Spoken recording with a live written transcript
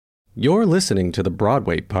You're listening to the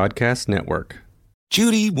Broadway Podcast Network.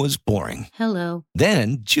 Judy was boring. Hello.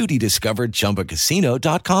 Then Judy discovered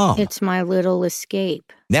ChumbaCasino.com. It's my little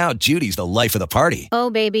escape. Now Judy's the life of the party. Oh,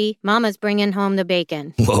 baby, mama's bringing home the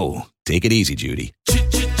bacon. Whoa, take it easy, Judy.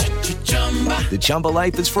 The Chumba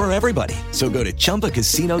life is for everybody. So go to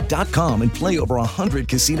ChumbaCasino.com and play over 100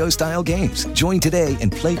 casino-style games. Join today and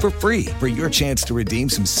play for free for your chance to redeem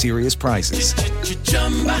some serious prizes.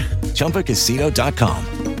 ChumbaCasino.com.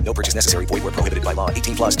 No purchase necessary. Void where prohibited by law.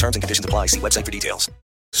 18 plus terms and conditions apply. See website for details.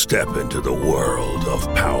 Step into the world of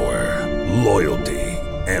power, loyalty,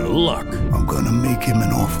 and luck. I'm going to make him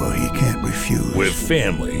an offer he can't refuse. With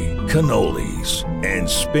family, cannolis, and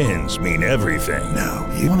spins mean everything.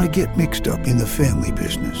 Now, you want to get mixed up in the family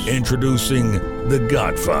business. Introducing The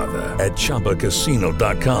Godfather at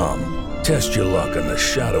ChumbaCasino.com. Test your luck in the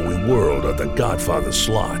shadowy world of The Godfather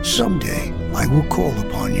slot. Someday, I will call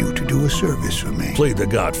upon you to do a service for me. Play The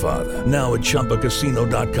Godfather now at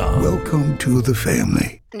ChumbaCasino.com. Welcome to the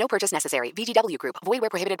family. No purchase necessary. VGW Group. Void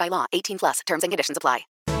where prohibited by law. 18 plus. Terms and conditions apply.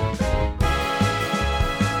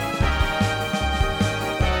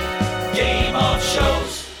 Game of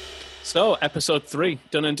Shows. So, episode 3,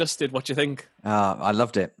 done and dusted. What do you think? I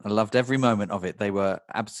loved it. I loved every moment of it. They were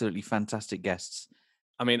absolutely fantastic guests.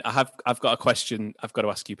 I mean, I've got a question I've got to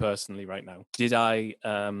ask you personally right now. Did I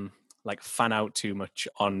fan out too much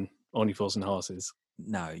on Only Fools and Horses?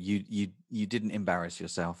 No, you didn't embarrass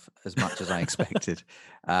yourself as much as I expected.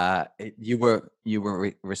 You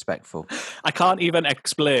were respectful. I can't even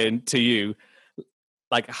explain to you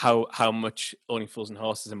like how much Only Fools and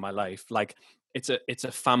Horses in my life. Like it's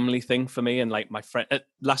a family thing for me. And like my friend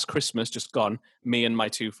last Christmas just gone, me and my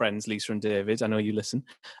 2 friends, Lisa and David, I know you listen.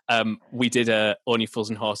 We did a Only Fools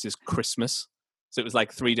and Horses Christmas. So it was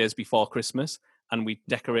like 3 days before Christmas, and we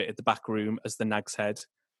decorated the back room as the Nag's Head,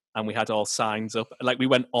 and we had all signs up. Like we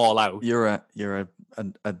went all out. You're a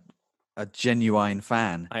genuine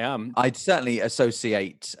fan. I am. I'd certainly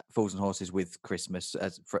associate Fools and Horses with Christmas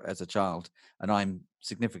as a child, and I'm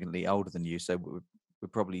significantly older than you, so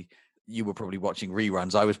you were probably watching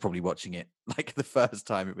reruns. I was probably watching it like the first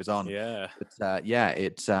time it was on. Yeah. But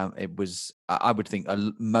it was, I would think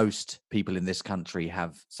most people in this country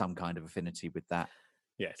have some kind of affinity with that.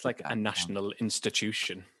 Yeah, it's like a national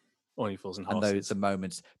institution, Only Fools and Horses. And those are the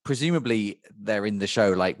moments, presumably they're in the show,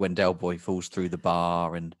 like when Del Boy falls through the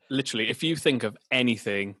bar and... Literally, if you think of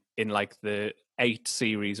anything in like the 8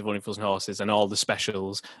 series of Only Fools and Horses and all the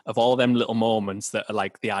specials, of all them little moments that are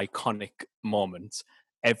like the iconic moments,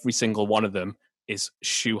 every single one of them is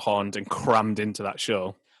shoehorned and crammed into that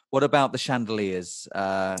show. What about the chandeliers?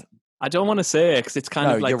 I don't want to say it because it's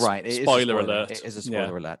kind of like you're right. Spoiler alert. It is a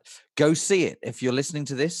spoiler alert. Go see it if you're listening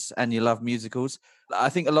to this and you love musicals. I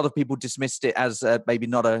think a lot of people dismissed it as maybe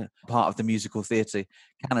not a part of the musical theatre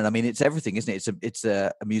canon. I mean, it's everything, isn't it? It's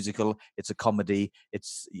a musical. It's a comedy.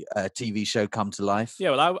 It's a TV show come to life.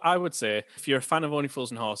 Yeah, well, I would say if you're a fan of Only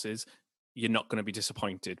Fools and Horses, you're not going to be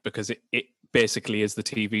disappointed because it basically is the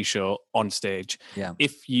TV show on stage. Yeah.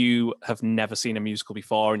 If you have never seen a musical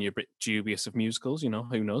before and you're a bit dubious of musicals,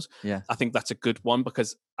 who knows? Yeah. I think that's a good one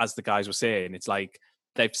because, as the guys were saying, it's like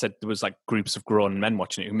they've said there was like groups of grown men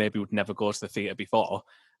watching it who maybe would never go to the theatre before.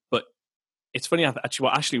 But it's funny, actually,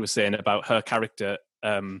 what Ashley was saying about her character,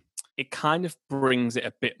 it kind of brings it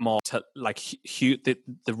a bit more to like the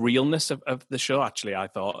realness of the show, actually, I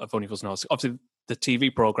thought, of Only Fools and Horses. Obviously, the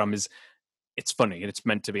TV programme it's funny and it's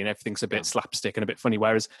meant to be and everything's a bit slapstick and a bit funny,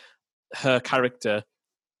 whereas her character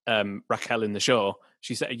Raquel in the show,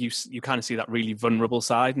 she said you kind of see that really vulnerable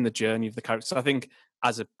side in the journey of the character. So I think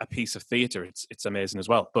as a piece of theatre it's amazing as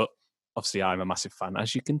well, but obviously I'm a massive fan,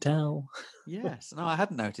 as you can tell. Yes, no, I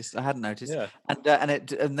hadn't noticed. Yeah.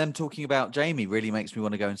 And them talking about Jamie really makes me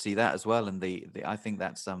want to go and see that as well. And the I think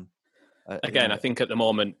that's again, I think at the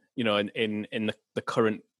moment, in the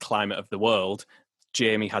current climate of the world,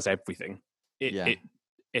 Jamie has everything.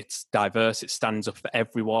 It's diverse. It stands up for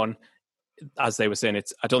everyone. As they were saying,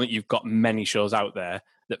 I don't think you've got many shows out there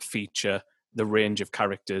that feature the range of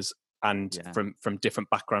characters and from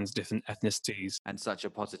different backgrounds, different ethnicities, and such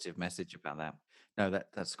a positive message about that. No,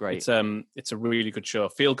 that's great. It's a really good show,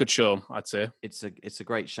 feel good show, I'd say. It's a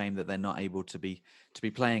great shame that they're not able to be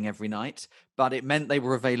playing every night, but it meant they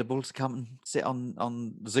were available to come and sit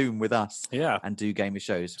on Zoom with us, and do game of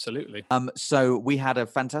shows. Absolutely. So we had a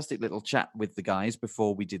fantastic little chat with the guys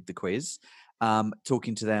before we did the quiz,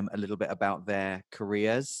 talking to them a little bit about their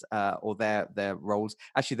careers or their roles.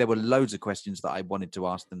 Actually, there were loads of questions that I wanted to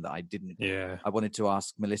ask them that I didn't. Yeah. I wanted to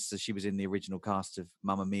ask Melissa. She was in the original cast of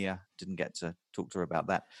Mamma Mia. Didn't get to talk to her about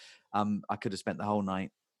that. I could have spent the whole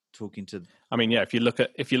night talking to. I mean, yeah. If you look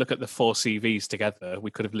at the 4 CVs together,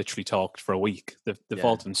 we could have literally talked for a week. They've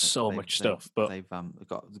all done so much stuff, but they've got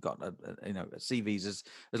CVs as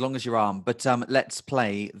long as your arm. But let's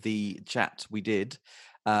play the chat we did.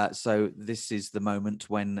 So this is the moment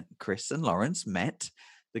when Chris and Lawrence met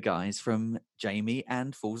the guys from Jamie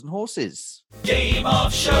and Fools and Horses. Game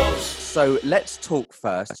of Shows. So let's talk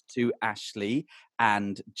first to Ashley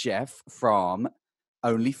and Jeff from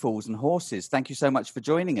Only Fools and Horses. Thank you so much for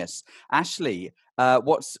joining us. Ashley, are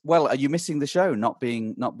you missing the show not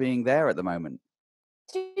being there at the moment?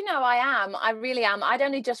 Do you know, I am. I really am. I'd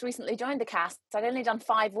only just recently joined the cast. I'd only done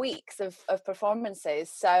 5 weeks of performances.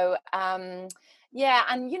 So, yeah,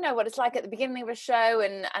 and you know what it's like at the beginning of a show,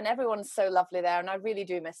 and everyone's so lovely there, and I really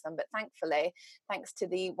do miss them. But thankfully, thanks to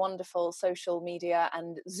the wonderful social media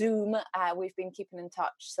and Zoom, we've been keeping in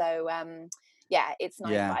touch. So, yeah, it's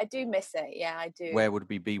nice. Yeah. But I do miss it. Yeah, I do. Where would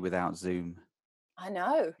we be without Zoom? I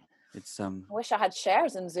know. It's I wish I had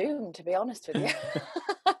shares in Zoom, to be honest with you.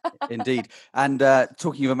 Indeed. And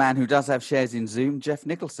talking of a man who does have shares in Zoom, Jeff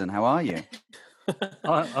Nicholson, how are you?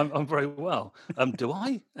 I'm very well. Do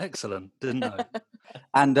I? Excellent. Didn't know.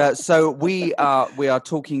 And so we are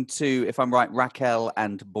talking to, if I'm right, Raquel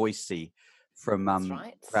and Boise from. That's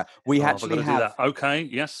right. We actually have. Okay.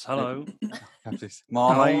 Yes. Hello.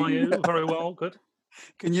 How are you? Very well. Good.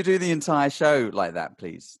 Can you do the entire show like that,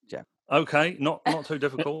 please, Jeff? Okay, not too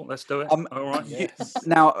difficult. Let's do it. All right. Yes.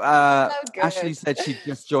 Now, Ashley said she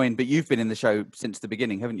just joined, but you've been in the show since the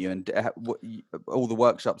beginning, haven't you? And all the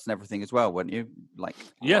workshops and everything as well, weren't you?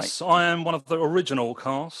 Yes, I am one of the original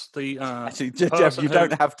cast. Actually, Jeff, you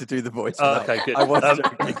don't have to do the voice. Okay, good. I was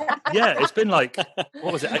joking. Yeah, it's been what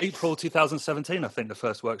was it? April 2017, I think the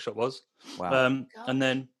first workshop was. Wow. And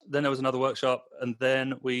then there was another workshop, and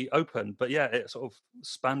then we opened. But yeah, it sort of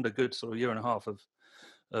spanned a good sort of year and a half of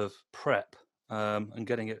prep and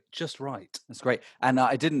getting it just right. That's great. And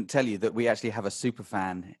I didn't tell you that we actually have a super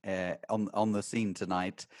fan on the scene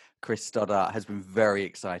tonight. Chris Stoddart has been very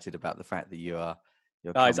excited about the fact that you're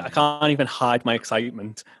guys, I can't even hide my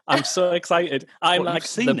excitement. I'm so excited. I'm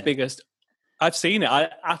the biggest. I've seen it.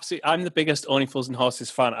 I'm the biggest Only Fools and Horses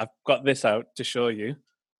fan. I've got this out to show you.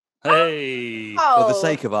 Hey. For the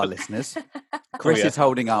sake of our listeners, Chris is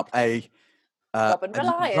holding up a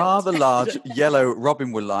rather large yellow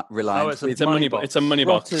Robin Reliant. It's a money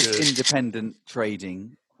box. Independent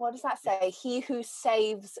trading. What does that say? He who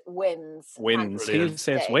saves wins. Wins. He who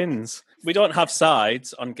saves wins. We don't have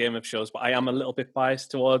sides on Game of Shows, but I am a little bit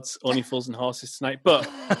biased towards Only Fools and Horses tonight. But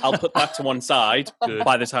I'll put that to one side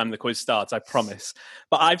by the time the quiz starts, I promise.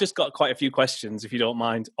 But I've just got quite a few questions, if you don't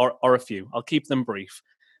mind, or a few. I'll keep them brief.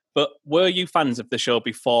 But were you fans of the show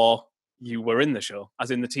before you were in the show,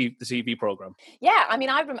 as in the TV program? Yeah, I mean,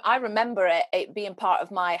 I remember it being part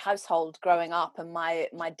of my household growing up, and my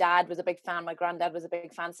dad was a big fan, my granddad was a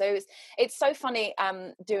big fan. So it's so funny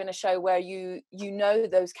doing a show where you know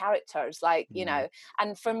those characters, like you know.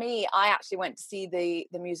 And for me, I actually went to see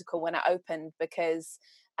the musical when it opened because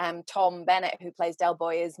Tom Bennett, who plays Del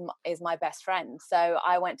Boy, is my best friend. So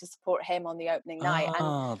I went to support him on the opening night.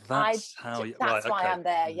 And that's why I'm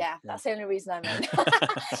there. Yeah, that's the only reason I'm in.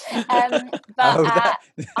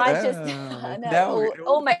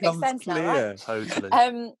 All makes sense now, right?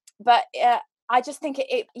 Totally. But I just think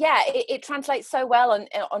it translates so well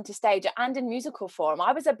onto stage and in musical form.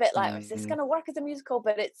 I was a bit like, is this going to work as a musical?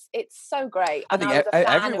 But it's so great. I think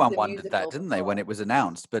everyone wondered that, didn't they, when it was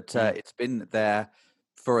announced? But it's been there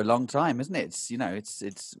for a long time, isn't it?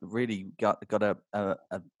 It's really got a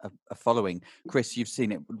following. Chris, you've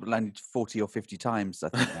seen it only 40 or 50 times, I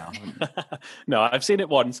think now. No, I've seen it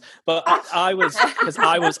once, but I was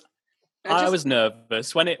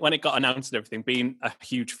nervous when it got announced and everything. Being a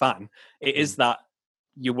huge fan, it is that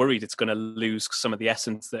you're worried it's going to lose some of the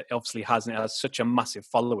essence that it obviously has, and it has such a massive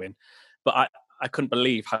following. But I couldn't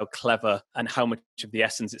believe how clever and how much of the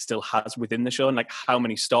essence it still has within the show, and like how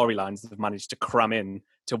many storylines they've managed to cram in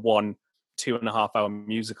to 1 2.5 hour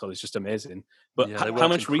musical is just amazing. But how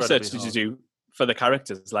much research did you do for the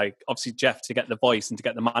characters? Like, obviously, Jeff, to get the voice and to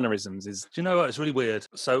get the mannerisms is... Do you know what? It's really weird.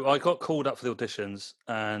 So I got called up for the auditions,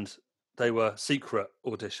 and they were secret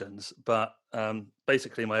auditions, but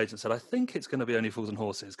basically my agent said, I think it's going to be Only Fools and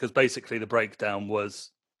Horses, because basically the breakdown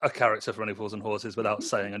was a character for Only Fools and Horses without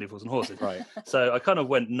saying Only Fools and Horses. Right. So I kind of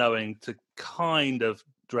went knowing to kind of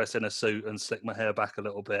dress in a suit and slick my hair back a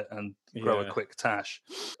little bit and grow a quick tash.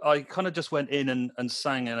 I kind of just went in and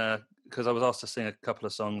sang because I was asked to sing a couple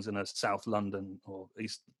of songs in a South London or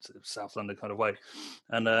East South London kind of way.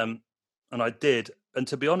 And I did. And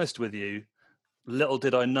to be honest with you, little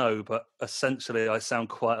did I know, but essentially I sound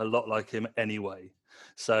quite a lot like him anyway.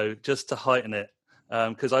 So just to heighten it,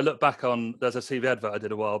 Because I look back on, there's a TV advert I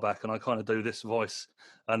did a while back, and I kind of do this voice,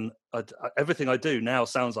 and everything I do now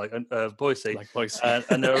sounds like Boise. Like Boise.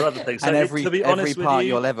 And there are other things. So And every to be honest part with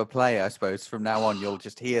you, you'll ever play, I suppose, from now on, you'll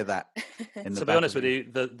just hear that. To be honest with you,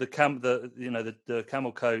 the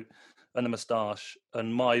camel coat and the moustache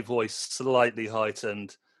and my voice slightly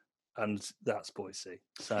heightened, and that's Boise.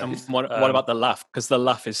 So what about the laugh? Because the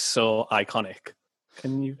laugh is so iconic.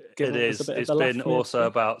 Can you give it us is? a bit It's of the been laugh also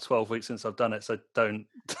about 12 weeks since I've done it, so don't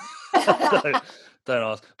don't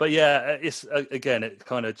ask. But yeah, it's again, it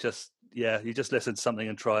kind of just you just listen to something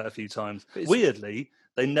and try it a few times. Weirdly,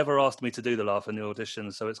 they never asked me to do the laugh in the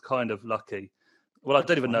audition, so it's kind of lucky. Well, I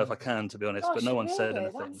don't even know if I can, to be honest, but no one said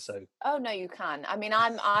anything. So oh no, you can. I mean,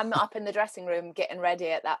 I'm up in the dressing room getting ready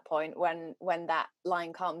at that point when that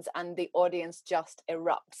line comes, and the audience just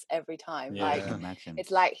erupts every time. Yeah, like I can imagine.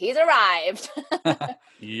 it's like he's arrived.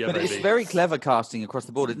 yeah, but it's very clever casting across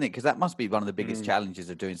the board, isn't it? Because that must be one of the biggest challenges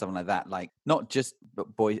of doing something like that. Like not just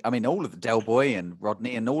boy, I mean, all of the Del Boy and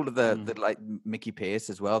Rodney and all of the like Mickey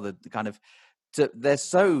Pierce as well. The kind of. They're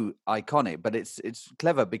so iconic, but it's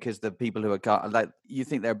clever because the people who are like, you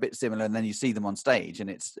think they're a bit similar, and then you see them on stage, and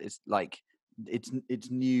it's like it's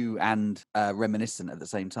new and reminiscent at the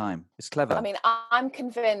same time. It's clever. I mean, I'm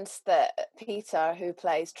convinced that Peter, who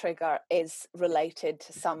plays Trigger, is related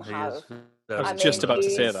to somehow. I was just about to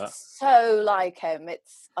say that. So like him,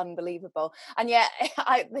 it's unbelievable. And yet,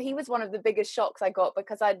 he was one of the biggest shocks I got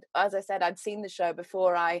because as I said, I'd seen the show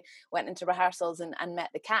before I went into rehearsals and met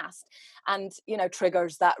the cast. And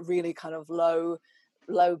Trigger's that really kind of low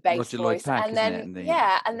bass Roger voice, Lloyd-Pack, and then isn't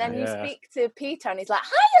it? you speak to Peter, and he's like,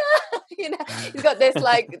 "Hiya," he's got this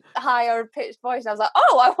like higher pitched voice. And I was like,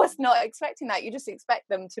 "Oh, I was not expecting that." You just expect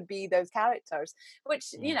them to be those characters,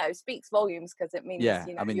 which speaks volumes because it means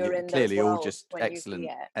I mean, you're in clearly those all just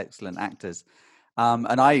excellent actors.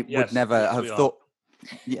 And I would never have thought.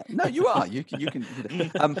 Yeah, no, you are. You can.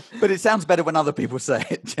 But it sounds better when other people say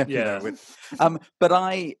it. But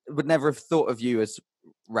I would never have thought of you as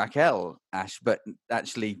Raquel, Ash. But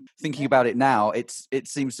actually, thinking about it now, it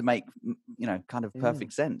seems to make kind of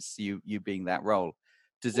perfect sense. You being that role.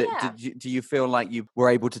 Does it? Do you feel like you were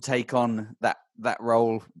able to take on that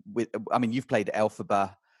role with? I mean, you've played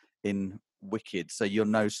Elphaba in Wicked, so you're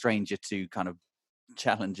no stranger to kind of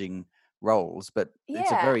challenging roles, but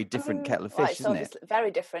it's a very different kettle of fish, isn't it?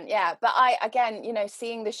 Very different, yeah. But I, again,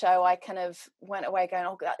 seeing the show, I kind of went away going,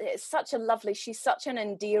 "Oh God, it's such a lovely. She's such an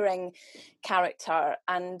endearing character."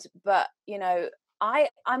 But I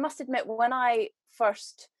must admit, when I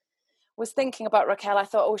first was thinking about Raquel, I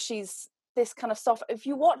thought, "Oh, she's this kind of soft." If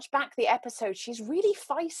you watch back the episode, she's really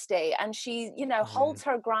feisty, and she holds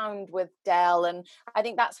her ground with Del, and I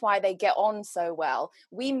think that's why they get on so well.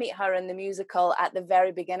 We meet her in the musical at the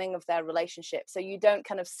very beginning of their relationship, so you don't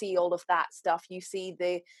kind of see all of that stuff. You see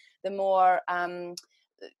the more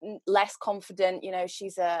less confident,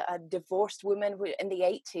 she's a divorced woman in the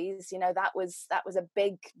 80s. That was a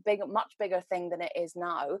big, much bigger thing than it is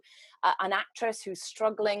now. An actress who's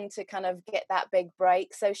struggling to kind of get that big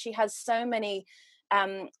break. So she has so many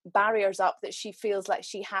barriers up that she feels like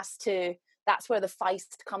she has to. That's where the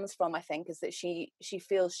feist comes from, I think, is that she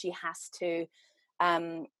feels she has to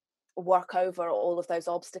work over all of those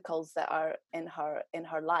obstacles that are in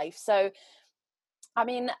her life. So I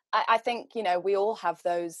mean, I think, we all have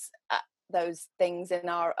those things in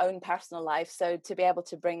our own personal life. So to be able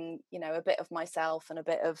to bring, a bit of myself and a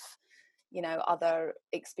bit of, other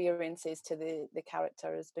experiences to the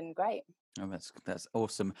character has been great. Oh, that's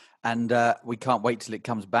awesome. And we can't wait till it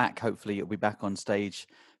comes back. Hopefully it'll be back on stage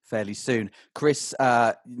fairly soon. Chris,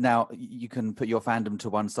 now you can put your fandom to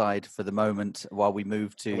one side for the moment while we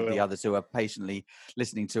move to the others who are patiently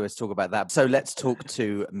listening to us talk about that. So let's talk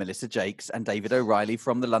to Melissa Jakes and David O'Reilly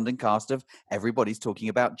from the London cast of Everybody's Talking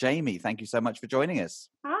About Jamie. Thank you so much for joining us.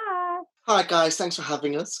 Hi guys, thanks for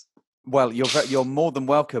having us. Well, you're more than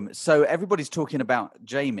welcome. So everybody's talking about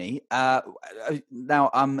Jamie. Now,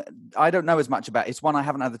 I don't know as much about it. It's one I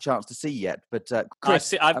haven't had the chance to see yet. But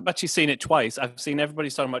Chris, I've actually seen it twice. I've seen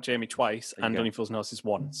Everybody's Talking About Jamie twice, and Only Fools and Horses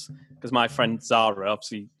once. Because my friend Zara,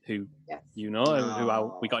 obviously, who we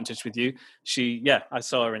got in touch with you. I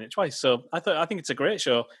saw her in it twice. So I think it's a great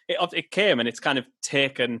show. It came and it's kind of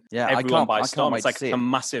taken everyone by storm. It's like a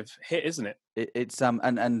massive hit, isn't it? It's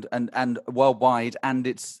and worldwide, and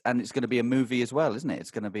it's going to be a movie as well, isn't it?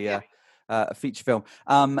 It's going to be a feature film.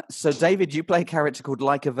 So David, you play a character called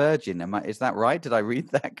Like a Virgin. Is that right? Did I read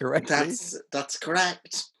that correctly? That's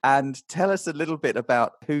correct. And tell us a little bit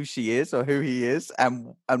about who she is or who he is,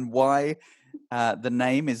 and why the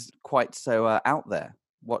name is quite so out there.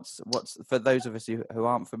 What's for those of us who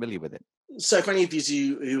aren't familiar with it? So for any of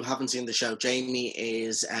you who haven't seen the show, Jamie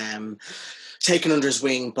is taken under his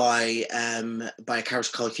wing by a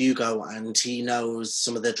character called Hugo, and he knows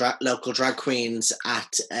some of the local drag queens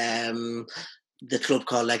at the club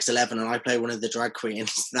called Legs 11, and I play one of the drag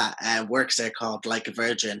queens that works there called Like a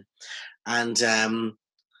Virgin, and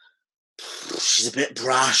she's a bit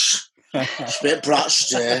brash. She's a bit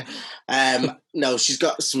brushed there. No, she's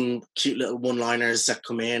got some cute little one-liners that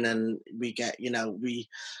come in, and we get, we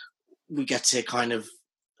get to kind of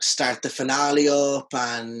start the finale up,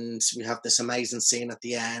 and we have this amazing scene at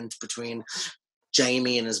the end between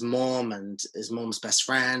Jamie and his mum and his mum's best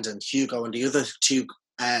friend and Hugo and the other two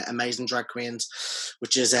amazing drag queens,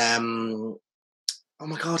 which is oh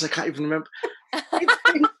my god, I can't even remember.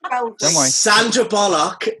 Don't worry. Sandra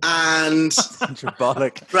Bullock and Sandra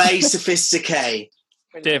Bullock. Ray Sophisticate.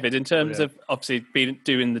 David, in terms of obviously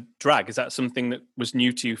doing the drag, is that something that was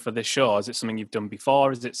new to you for this show? Is it something you've done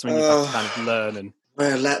before? Is it something you've had to kind of learn? And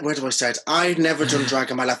well, where do I start? I'd never done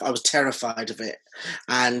drag in my life. I was terrified of it.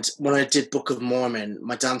 And when I did Book of Mormon,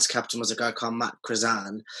 my dance captain was a guy called Matt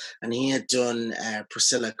Krazan, and he had done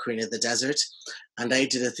Priscilla, Queen of the Desert, and they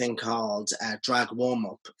did a thing called Drag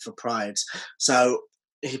Warm-Up for Pride. So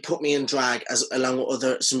he put me in drag along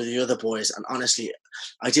with some of the other boys, and honestly,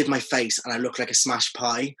 I did my face and I looked like a smashed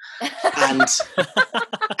pie. And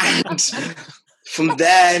from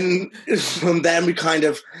then we kind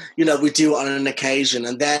of, we do it on an occasion.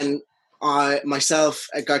 And then myself,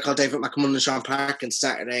 a guy called David McMullen and Sean Parkin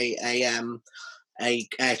started a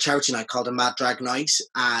charity night called a Mad Drag Night,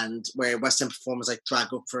 and where West End performers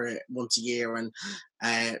drag up for it once a year and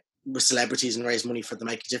with celebrities and raise money for the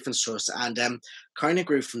Make a Difference Trust, and kind of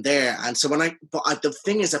grew from there. And so the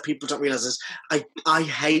thing is that people don't realize is I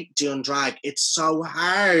hate doing drag. It's so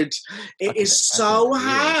hard. It is so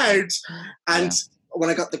hard. And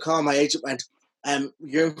when I got the call, my agent went,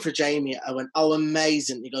 "You're in for Jamie." I went, "Oh,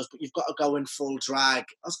 amazing." He goes, "But you've got to go in full drag."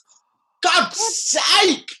 I was, God's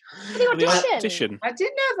sake! The audition. I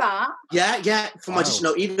didn't know that. Yeah, for my audition.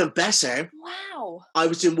 No, even better. Wow. I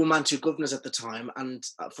was doing One Man, Two Governors at the time, and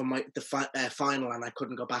for the final, and I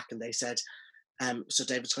couldn't go back, and they said, so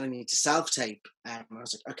David's going to need to self-tape. And I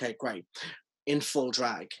was like, okay, great. In full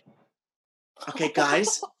drag. Okay,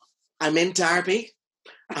 guys, I'm in Derby.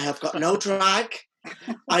 I have got no drag.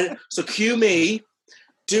 So cue me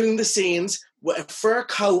doing the scenes with a fur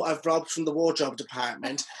coat I've robbed from the wardrobe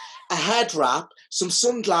department, a head wrap, some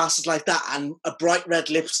sunglasses like that, and a bright red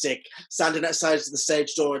lipstick, standing outside the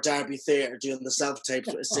stage door at Derby Theatre doing the self-tapes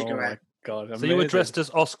with a cigarette. Oh my God, so you were dressed as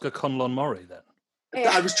Oscar Conlon Murray then?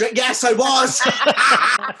 Yeah. I was yes, I was.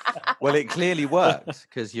 Well, it clearly worked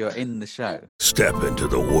because you're in the show. Step into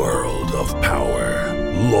the world of power,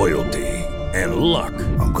 loyalty, and luck.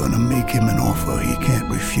 I'm gonna make him an offer he can't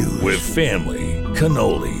refuse. With family,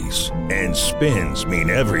 cannolis, and spins mean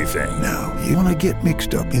everything. Now, you wanna get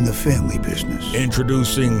mixed up in the family business.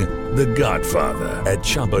 Introducing The Godfather at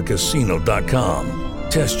ChumbaCasino.com.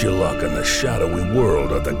 Test your luck in the shadowy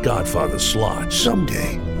world of The Godfather slot.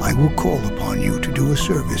 Someday, I will call upon you to do a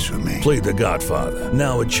service for me. Play The Godfather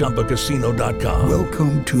now at ChumbaCasino.com.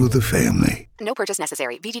 Welcome to the family. No purchase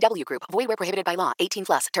necessary. VGW Group. Void where prohibited by law.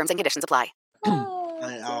 18+. Terms and conditions apply.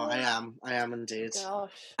 I am indeed.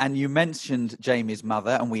 Gosh. And you mentioned Jamie's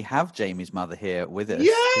mother, and we have Jamie's mother here with us. Yay!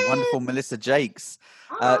 The wonderful Melissa Jakes.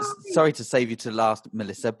 Sorry to save you to last,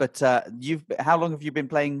 Melissa, but how long have you been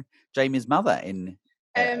playing Jamie's mother in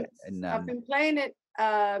I've been playing it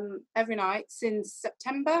every night since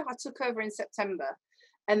September. I took over in September,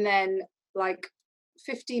 and then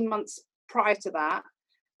 15 months prior to that,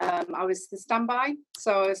 I was the standby.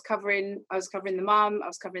 So I was covering the mum, I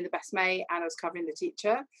was covering the best mate, and I was covering the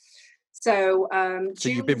teacher. So so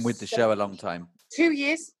you've been with the show a long time. 2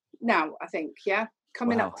 years now, I think. Yeah,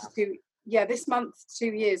 coming Wow. up to 2. Yeah, this month 2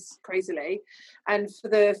 years, crazily. And for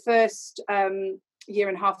the first year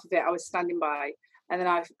and a half of it, I was standing by. And then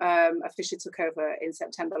I officially took over in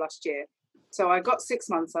September last year. So I got 6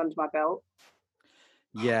 months under my belt.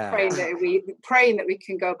 Yeah, praying that we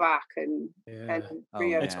can go back and reopen.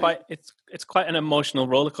 It's quite an emotional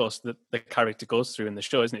roller coaster that the character goes through in the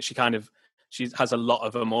show, isn't it? She has a lot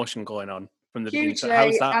of emotion going on from the beginning. So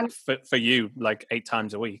how's that for you? 8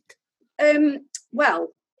 times a week?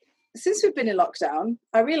 Well, since we've been in lockdown,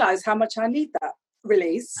 I realised how much I need that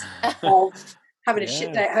release of having a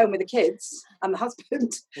shit day at home with the kids and the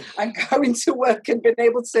husband, and going to work and being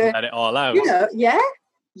able to let it all out. I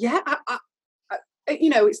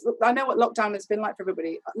know what lockdown has been like for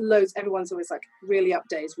everybody. Everyone's always really up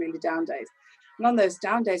days, really down days. And on those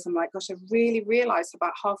down days, I'm like, gosh, I really realised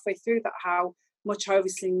about halfway through that how much I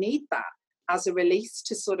obviously need that. as a release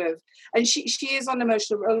to sort of, and she is on an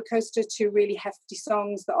emotional roller coaster to really hefty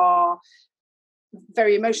songs that are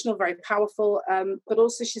very emotional, very powerful, but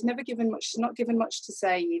also she's not given much to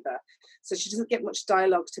say either. So she doesn't get much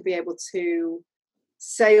dialogue to be able to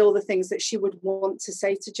say all the things that she would want to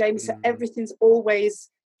say to Jamie. So everything's always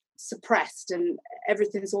suppressed and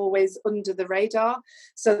everything's always under the radar.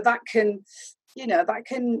 So that can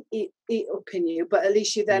eat up in you, but at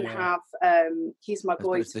least you then have He's My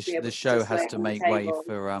Boy to be able the show to has to make way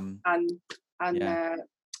for and lay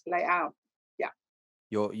it out.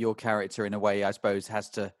 Your character, in a way, I suppose, has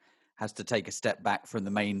to take a step back from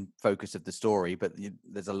the main focus of the story, but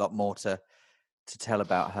there's a lot more to tell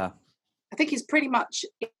about her. I think it's pretty much,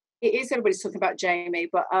 it is everybody's talking about Jamie,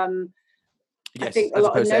 but yes, I think as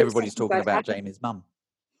opposed to everybody's talking about Jamie's mum.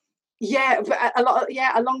 Yeah, but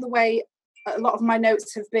along the way, a lot of my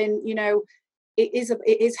notes have been, it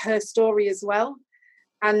is her story as well.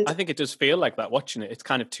 And I think it does feel like that watching it. It's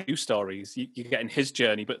kind of two stories. You're getting his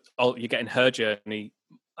journey, but you're getting her journey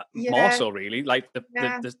more so, really. Like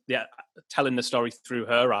telling the story through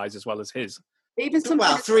her eyes as well as his. Even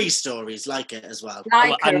three stories like it as well.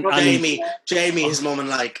 Jamie, his mum, and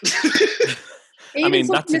like. I mean,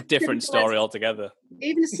 that's a different story altogether.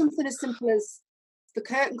 Even something as simple as the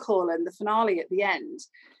curtain call and the finale at the end.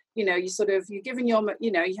 You're giving you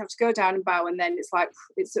have to go down and bow, and then it's like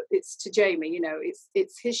it's to Jamie.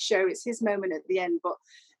 It's his show, it's his moment at the end. But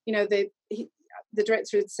the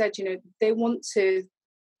director had said, they want to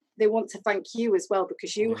thank you as well,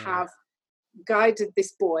 because you have guided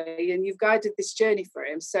this boy and you've guided this journey for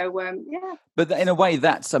him. So But in a way,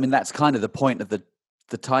 that's kind of the point of the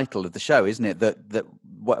title of the show, isn't it? That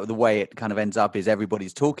the way it kind of ends up is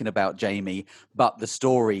everybody's talking about Jamie, but the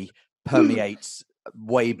story permeates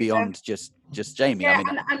way beyond just Jamie. Yeah,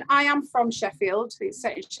 and I am from Sheffield. It's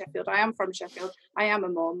set in Sheffield. I am from Sheffield. I am a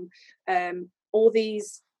mum. All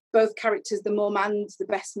these, both characters, the mum and the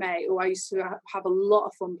best mate, who I used to have a lot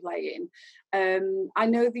of fun playing. I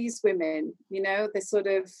know these women, they're sort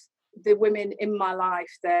of the women in my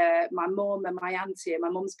life. They're my mum and my auntie and my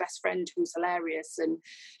mum's best friend, who's hilarious. And,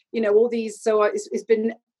 all these, so it's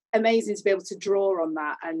been amazing to be able to draw on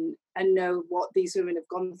that and know what these women have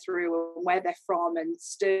gone through and where they're from, and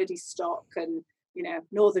sturdy stock and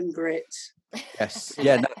northern grit. Yes,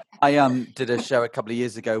 yeah. No, I did a show a couple of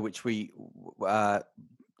years ago, which we,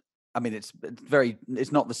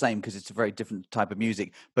 it's not the same because it's a very different type of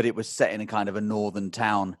music, but it was set in a kind of a northern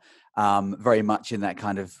town, very much in that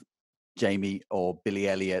kind of Jamie or Billy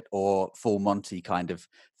Elliot or Full Monty kind of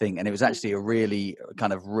thing, and it was actually a really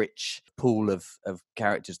kind of rich pool of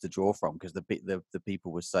characters to draw from, because the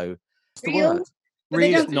people were so real.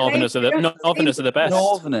 Northerners are the best.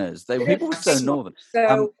 Northerners, people were so northern.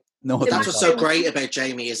 That's what's so great about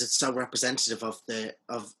Jamie, is it's so representative of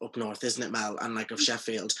up north, isn't it, Mel? And like of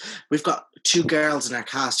Sheffield. We've got two girls in our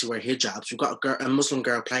cast who wear hijabs. We've got a Muslim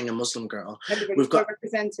girl playing a Muslim girl. Everybody's so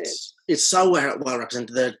represented. It's so well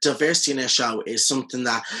represented. The diversity in our show is something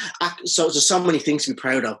that, so there's so many things to be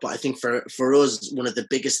proud of, but I think for us, one of the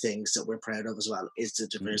biggest things that we're proud of as well is the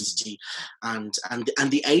diversity and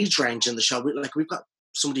the age range in the show. We've got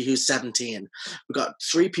somebody who's 17. We've got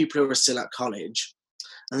 3 people who are still at college.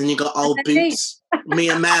 And then you got old boots, me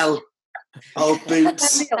and Mel, old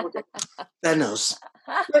boots. They're us.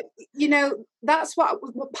 But that's what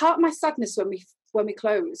part of my sadness when we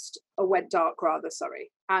closed, or went dark rather.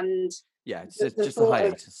 Sorry, and it's just the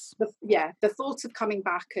hiatus. The thought of coming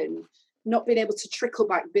back and not being able to trickle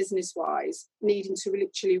back business wise, needing to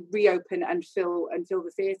literally reopen and fill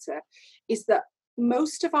the theatre, is that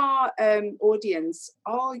most of our audience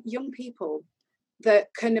are young people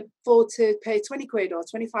that can afford to pay 20 quid or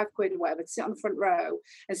 25 quid or whatever to sit on the front row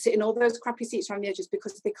and sit in all those crappy seats around the edges,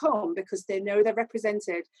 because they know they're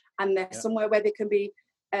represented and they're somewhere where they can be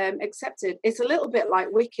accepted. It's a little bit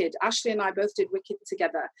like Wicked. Ashley and I both did Wicked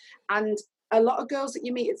together, and a lot of girls that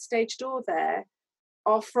you meet at stage door there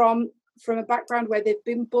are from a background where they've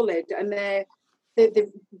been bullied, and they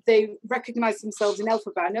recognise themselves in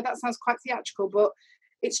Elphaba. I know that sounds quite theatrical, but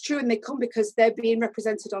it's true, and they come because they're being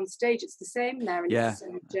represented on stage. It's the same there in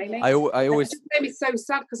Jamie. I always, it made me so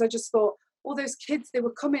sad, because I just thought all those kids, they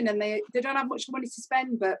were coming and they don't have much money to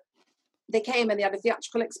spend, but they came and they had a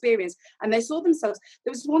theatrical experience and they saw themselves.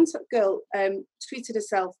 There was one girl tweeted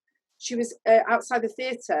herself. She was outside the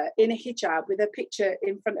theatre in a hijab with a picture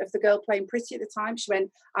in front of the girl playing Pretty at the time. She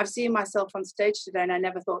went, "I've seen myself on stage today and I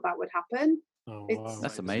never thought that would happen." Oh, wow.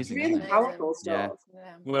 That's amazing. Really powerful stuff.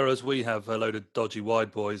 Yeah. Whereas we have a load of dodgy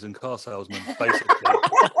wide boys and car salesmen, basically.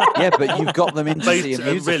 Yeah, but you've got them in to see a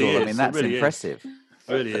musical. Really I mean, that's really impressive.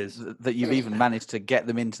 really is. That you've even managed to get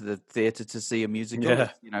them into the theatre to see a musical. Yeah.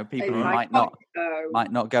 You know, people who They might not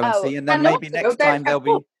go and Oh, see, and then and maybe also, next time they'll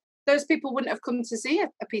be. Those people wouldn't have come to see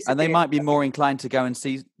a piece of And they theatre. might be more inclined to go and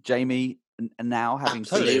see Jamie now, having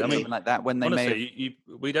seen Totally. I something mean, like that. When they honestly,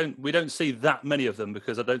 we don't see that many of them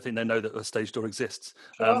because I don't think they know that a stage door exists.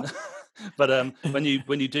 Sure. But when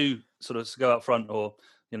you do sort of go out front or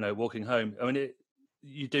walking home, I mean,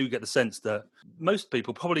 you do get the sense that most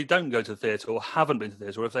people probably don't go to the theatre or haven't been to the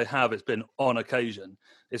theatre, or if they have, it's been on occasion.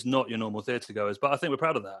 It's not your normal theatre goers, but I think we're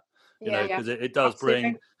proud of that, because it does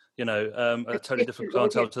bring a totally different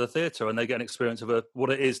clientele to the theatre, and they get an experience of what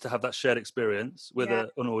it is to have that shared experience with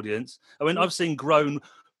an audience. I mean, I've seen grown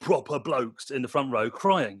proper blokes in the front row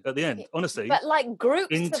crying at the end, honestly, but like groups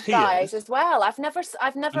in of tears. Guys as well. I've never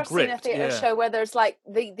seen a theatre show where there's like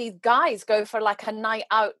these guys go for like a night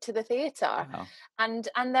out to the theatre. Wow.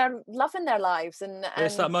 and they're loving their lives, and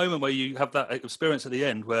It's that moment where you have that experience at the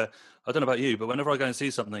end where, I don't know about you, but whenever I go and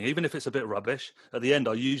see something, even if it's a bit rubbish, at the end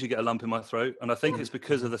I usually get a lump in my throat, and I think it's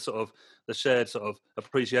because of the shared sort of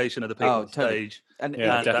appreciation of the people on stage. And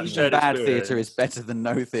that shared bad experience. theatre is better than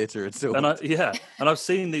no theatre at all. And I've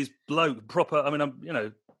seen these proper. I mean,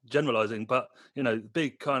 I'm generalising, but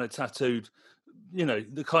big kind of tattooed,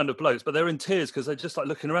 the kind of blokes, but they're in tears because they're just like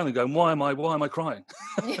looking around and going, "Why am I crying?"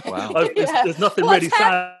 Wow. There's nothing really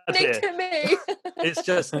sad here. to me? It's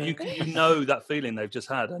just you know that feeling they've just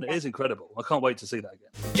had, and it is incredible. I can't wait to see that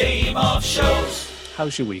again. Game of shows.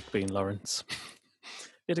 How's your week been, Lawrence?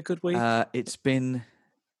 You had a good week? It's been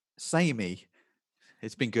samey.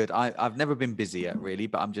 It's been good. I've never been busier, really,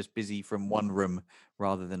 but I'm just busy from one room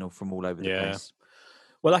rather than from all over the place.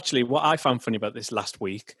 Well, actually, what I found funny about this last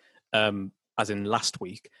week, as in last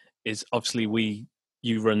week, is obviously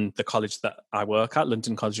you run the college that I work at,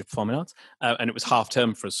 London College of Performing Arts, and it was half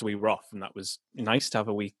term for us, so we were off, and that was nice to have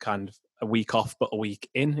a week off, but a week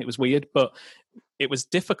in. It was weird, but it was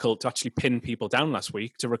difficult to actually pin people down last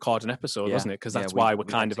week to record an episode, wasn't it? Because that's why we're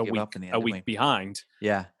kind of a week behind.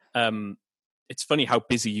 Yeah. It's funny how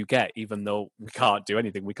busy you get, even though we can't do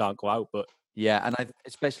anything, we can't go out, but. Yeah, and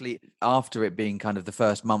especially after it being kind of the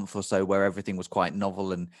first month or so where everything was quite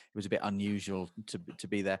novel and it was a bit unusual to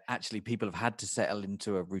be there, actually people have had to settle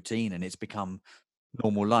into a routine and it's become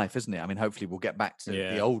normal life, isn't it? I mean, hopefully we'll get back to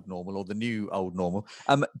the old normal or the new old normal.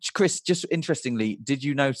 Chris, just interestingly, did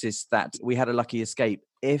you notice that we had a lucky escape?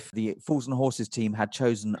 If the Fools and Horses team had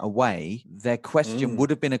chosen away, their question would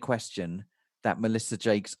have been a question that Melissa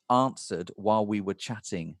Jakes answered while we were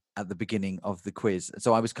chatting at the beginning of the quiz.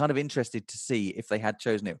 So I was kind of interested to see if they had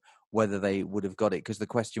chosen it, whether they would have got it, because the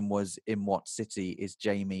question was, in what city is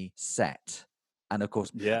Jamie set? And of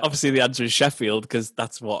course, obviously the answer is Sheffield, because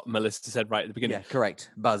that's what Melissa said right at the beginning. Yeah,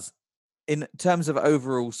 correct. Buzz. In terms of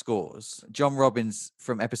overall scores, John Robbins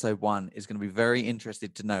from episode 1 is going to be very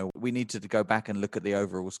interested to know. We need to go back and look at the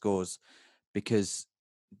overall scores because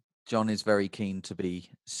John is very keen to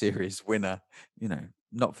be series winner,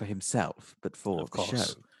 not for himself, but for the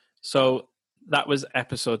show. So that was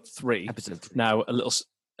episode 3. Now,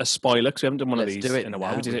 a spoiler, because we haven't done one of these in a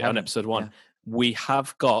while. We did it on episode 1. Yeah. We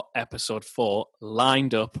have got episode 4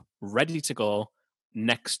 lined up, ready to go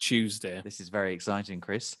next Tuesday. This is very exciting,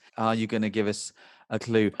 Chris. Are you going to give us a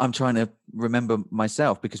clue? I'm trying to remember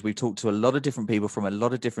myself because we've talked to a lot of different people from a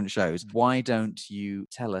lot of different shows. Why don't you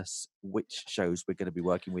tell us which shows we're going to be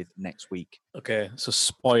working with next week? Okay, so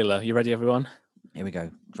spoiler. You ready, everyone? Here we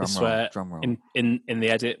go. Drum roll. In the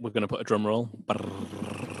edit, we're going to put a drum roll.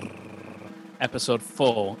 Episode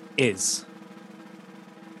 4 is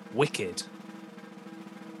Wicked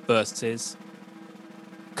versus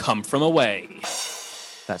Come From Away.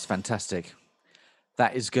 That's fantastic.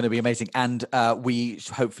 That is going to be amazing. And we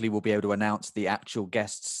hopefully will be able to announce the actual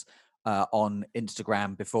guests on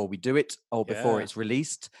Instagram before we do it or before it's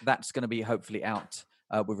released. That's going to be hopefully out.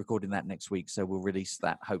 We're recording that next week, so we'll release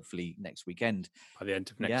that hopefully next weekend. By the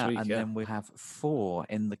end of next week, then we'll have 4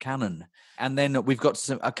 in the canon. And then we've got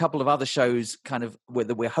a couple of other shows kind of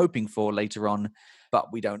that we're hoping for later on,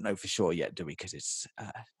 but we don't know for sure yet, do we? Because it's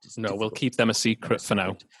no, we'll keep them a secret for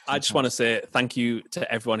now. I just want to say thank you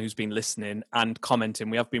to everyone who's been listening and commenting.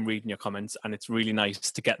 We have been reading your comments, and it's really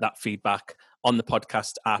nice to get that feedback on the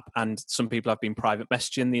podcast app. And some people have been private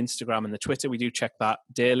messaging the Instagram and the Twitter. We do check that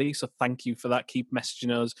daily, so thank you for that. Keep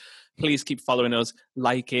messaging us. Please keep following us,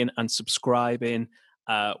 liking and subscribing.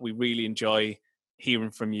 We really enjoy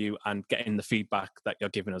hearing from you and getting the feedback that you're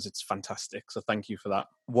giving us. It's fantastic. So thank you for that.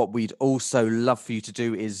 What we'd also love for you to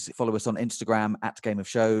do is follow us on Instagram at Game of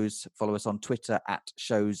Shows, follow us on Twitter at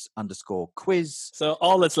shows_quiz. So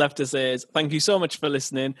all that's left to say is thank you so much for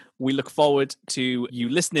listening. We look forward to you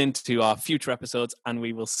listening to our future episodes, and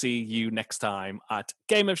we will see you next time at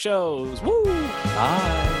Game of Shows. Woo!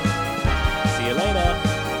 Bye. See you later.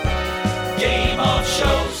 Game of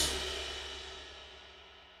Shows.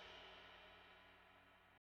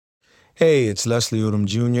 Hey, it's Leslie Odom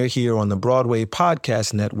Jr. here on the Broadway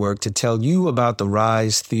Podcast Network to tell you about the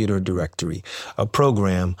Rise Theater Directory, a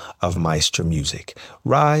program of Maestro Music.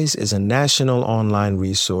 Rise is a national online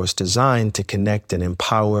resource designed to connect and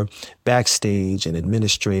empower backstage and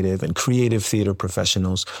administrative and creative theater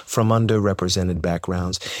professionals from underrepresented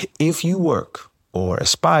backgrounds. If you work or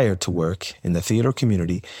aspire to work in the theater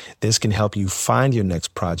community, this can help you find your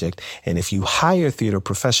next project. And if you hire theater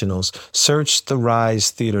professionals, search the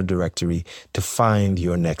Rise Theater Directory to find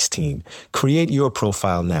your next team. Create your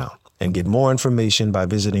profile now and get more information by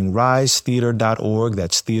visiting risetheater.org.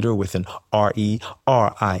 That's theater with an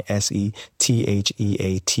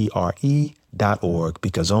RERISETHEATRE.org,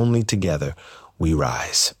 because only together we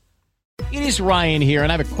rise. It is Ryan here,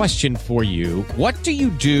 and I have a question for you. What do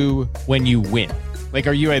you do when you win? Like,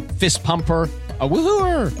 are you a fist pumper, a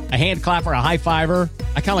woo-hooer, a hand clapper, a high fiver?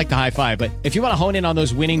 I kind of like the high five, but if you want to hone in on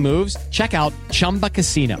those winning moves, check out Chumba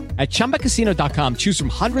Casino. At ChumbaCasino.com, choose from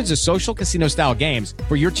hundreds of social casino-style games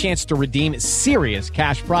for your chance to redeem serious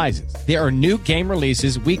cash prizes. There are new game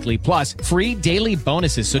releases weekly, plus free daily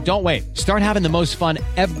bonuses. So don't wait. Start having the most fun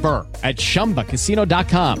ever at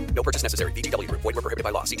ChumbaCasino.com. No purchase necessary. VGW Group. Void where prohibited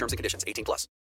by law. See terms and conditions. 18+.